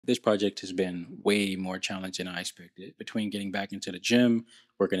This project has been way more challenging than I expected. Between getting back into the gym,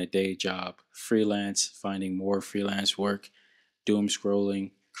 working a day job, freelance, finding more freelance work, doom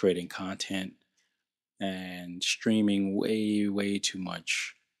scrolling, creating content, and streaming way too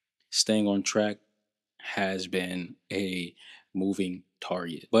much. Staying on track has been a moving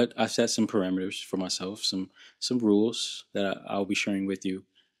target. But I've set some parameters for myself, some rules that I'll be sharing with you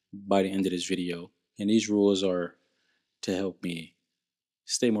by the end of this video. And these rules are to help me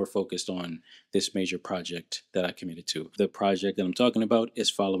stay more focused on this major project that I committed to. The project that I'm talking about is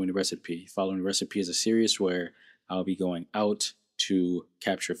Following the Recipe. Following the Recipe is a series where I'll be going out to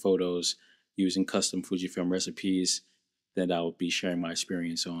capture photos using custom Fujifilm recipes that I'll be sharing my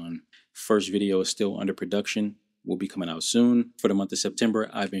experience on. First video is still under production, will be coming out soon. For the month of September,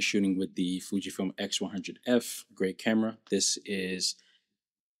 I've been shooting with the Fujifilm X-H1, great camera. This is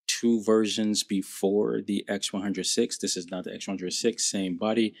two versions before the X106. This is not the X106, same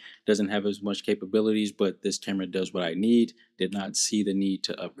body, doesn't have as much capabilities, but this camera does what I need. Did not see the need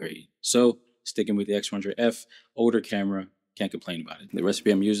to upgrade. So sticking with the X100F, older camera, can't complain about it. The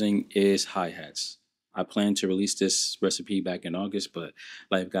recipe I'm using is hi-hats. I planned to release this recipe back in August, but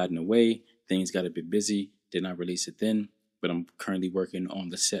life got in the way. Things got a bit busy. Did not release it then, but I'm currently working on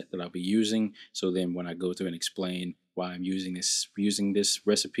the set that I'll be using. So then when I go through and explain why I'm using this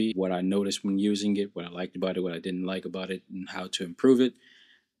recipe, what I noticed when using it, what I liked about it, what I didn't like about it, and how to improve it,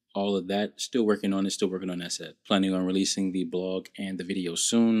 all of that, still working on it, still working on that set. Planning on releasing the blog and the video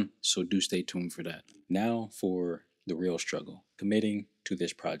soon, so do stay tuned for that. Now for the real struggle, committing to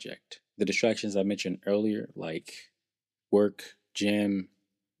this project. The distractions I mentioned earlier, like work, gym,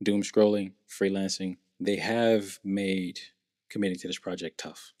 doom scrolling, freelancing, they have made committing to this project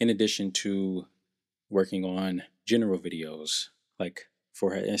tough. In addition to working on general videos, like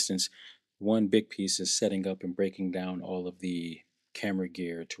for instance, one big piece is setting up and breaking down all of the camera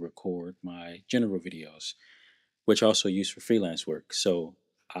gear to record my general videos, which I also use for freelance work. So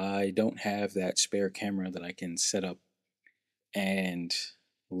I don't have that spare camera that I can set up and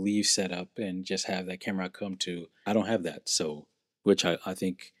leave set up and just have that camera I come to. I don't have that. So, which I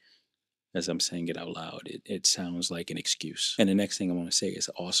think, as I'm saying it out loud, it sounds like an excuse. And the next thing I want to say is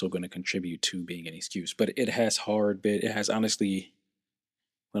also going to contribute to being an excuse. But it has honestly,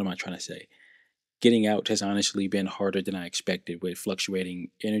 what am I trying to say? Getting out has honestly been harder than I expected with fluctuating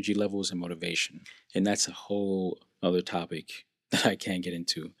energy levels and motivation. And that's a whole other topic that I can't get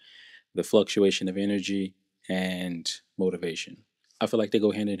into. The fluctuation of energy and motivation. I feel like they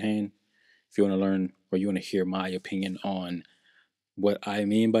go hand in hand. If you want to learn or you want to hear my opinion on what I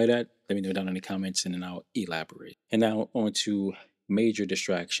mean by that, let me know down in the comments and then I'll elaborate. And now on to major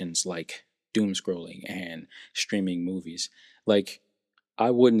distractions like doom scrolling and streaming movies. Like,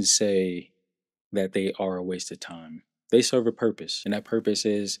 I wouldn't say that they are a waste of time. They serve a purpose, and that purpose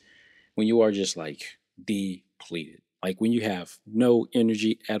is when you are just like depleted, like when you have no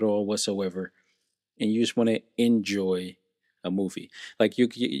energy at all whatsoever, and you just want to enjoy a movie. Like you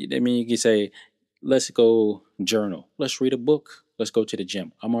can say, let's go journal, let's read a book, let's go to the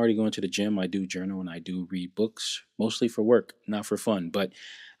gym. I'm already going to the gym. I do journal and I do read books, mostly for work, not for fun, but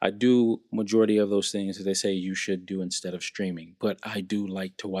I do majority of those things that they say you should do instead of streaming. But I do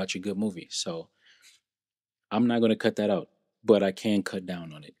like to watch a good movie, so I'm not going to cut that out, but I can cut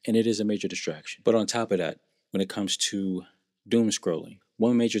down on it. And it is a major distraction. But on top of that, when it comes to doom scrolling,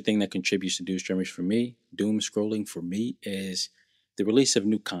 one major thing that contributes to doom scrolling for me is the release of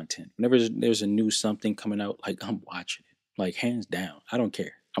new content. Whenever there's a new something coming out, like, I'm watching it, like, hands down. I don't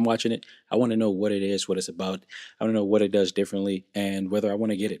care. I'm watching it. I want to know what it is, what it's about. I want to know what it does differently and whether I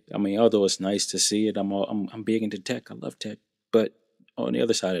want to get it. I mean, although it's nice to see it, I'm big into tech. I love tech. But on the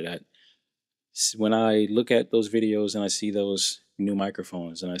other side of that, when I look at those videos and I see those new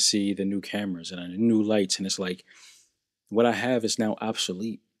microphones and I see the new cameras and the new lights, and it's like, what I have is now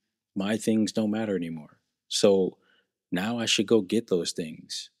obsolete. My things don't matter anymore. So now I should go get those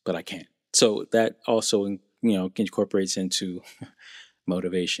things, but I can't. So that also, incorporates into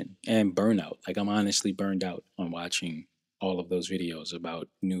motivation and burnout. Like, I'm honestly burned out on watching all of those videos about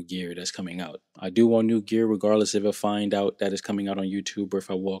new gear that's coming out. I do want new gear regardless if I find out that it's coming out on YouTube or if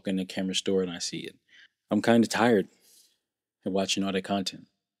I walk in the camera store and I see it. I'm kind of tired of watching all that content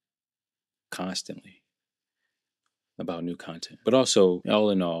constantly about new content. But also, all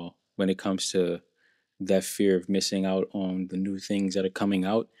in all, when it comes to that fear of missing out on the new things that are coming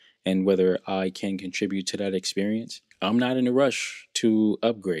out and whether I can contribute to that experience, I'm not in a rush to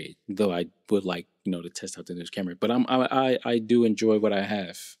upgrade, though I would like, to test out the newest camera. But I do enjoy what I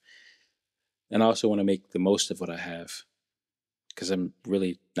have, and I also want to make the most of what I have because I'm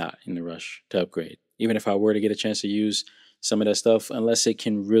really not in a rush to upgrade. Even if I were to get a chance to use some of that stuff unless it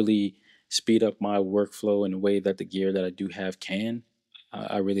can really speed up my workflow in a way that the gear that I do have can.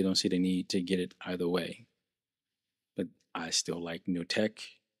 I really don't see the need to get it either way. But I still like new tech,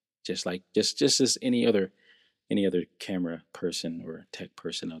 just like just as any other camera person or tech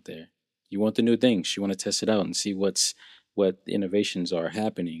person out there. You want the new things. You want to test it out and see what innovations are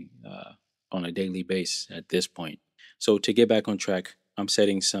happening on a daily basis at this point. So to get back on track, I'm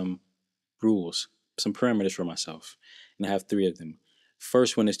setting some rules, some parameters for myself, and I have three of them.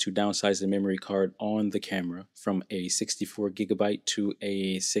 First one is to downsize the memory card on the camera from a 64 gigabyte to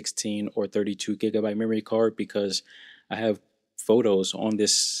a 16 or 32 gigabyte memory card because I have photos on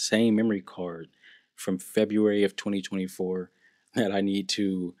this same memory card from February of 2024 that I need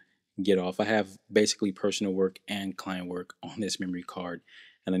to get off. I have basically personal work and client work on this memory card,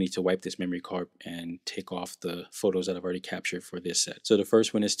 and I need to wipe this memory card and take off the photos that I've already captured for this set. So the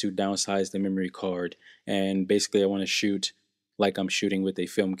first one is to downsize the memory card, and basically I want to shoot like I'm shooting with a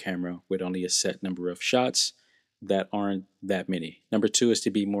film camera with only a set number of shots that aren't that many. Number two is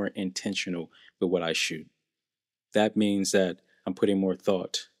to be more intentional with what I shoot. That means that I'm putting more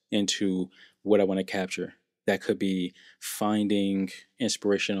thought into what I want to capture. That could be finding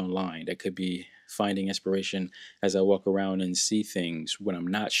inspiration online. That could be finding inspiration as I walk around and see things when I'm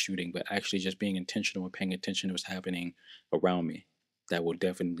not shooting, but actually just being intentional and paying attention to what's happening around me. That will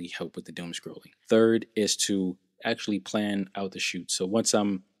definitely help with the doom scrolling. Third is to actually plan out the shoot. So once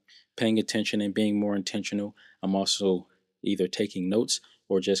I'm paying attention and being more intentional, I'm also either taking notes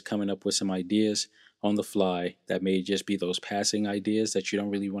or just coming up with some ideas on the fly that may just be those passing ideas that you don't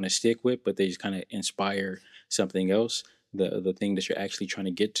really want to stick with, but they just kind of inspire something else, the thing that you're actually trying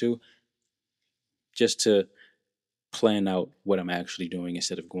to get to, just to plan out what I'm actually doing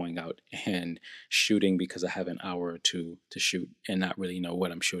instead of going out and shooting because I have an hour or two to shoot and not really know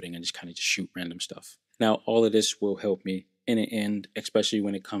what I'm shooting and just kind of just shoot random stuff. Now, all of this will help me in the end, especially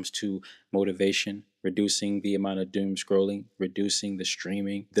when it comes to motivation, reducing the amount of doom scrolling, reducing the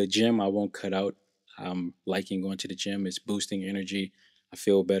streaming. The gym I won't cut out. I'm liking going to the gym. It's boosting energy. I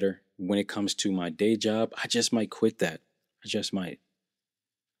feel better. When it comes to my day job, I just might quit that. I just might.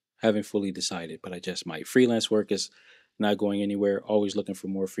 Haven't fully decided, but I just might. Freelance work is not going anywhere. Always looking for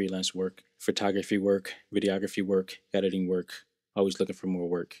more freelance work, photography work, videography work, editing work. Always looking for more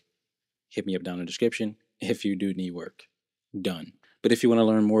work. Hit me up down in the description if you do need work. Done. But if you want to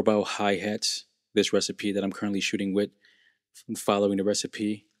learn more about hi-hats, this recipe that I'm currently shooting with, following the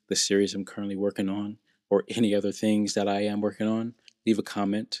recipe, the series I'm currently working on, or any other things that I am working on, leave a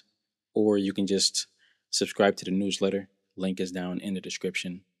comment, or you can just subscribe to the newsletter. Link is down in the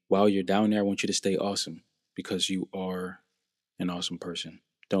description. While you're down there, I want you to stay awesome because you are an awesome person.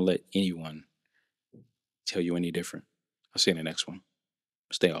 Don't let anyone tell you any different. I'll see you in the next one.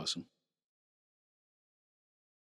 Stay awesome.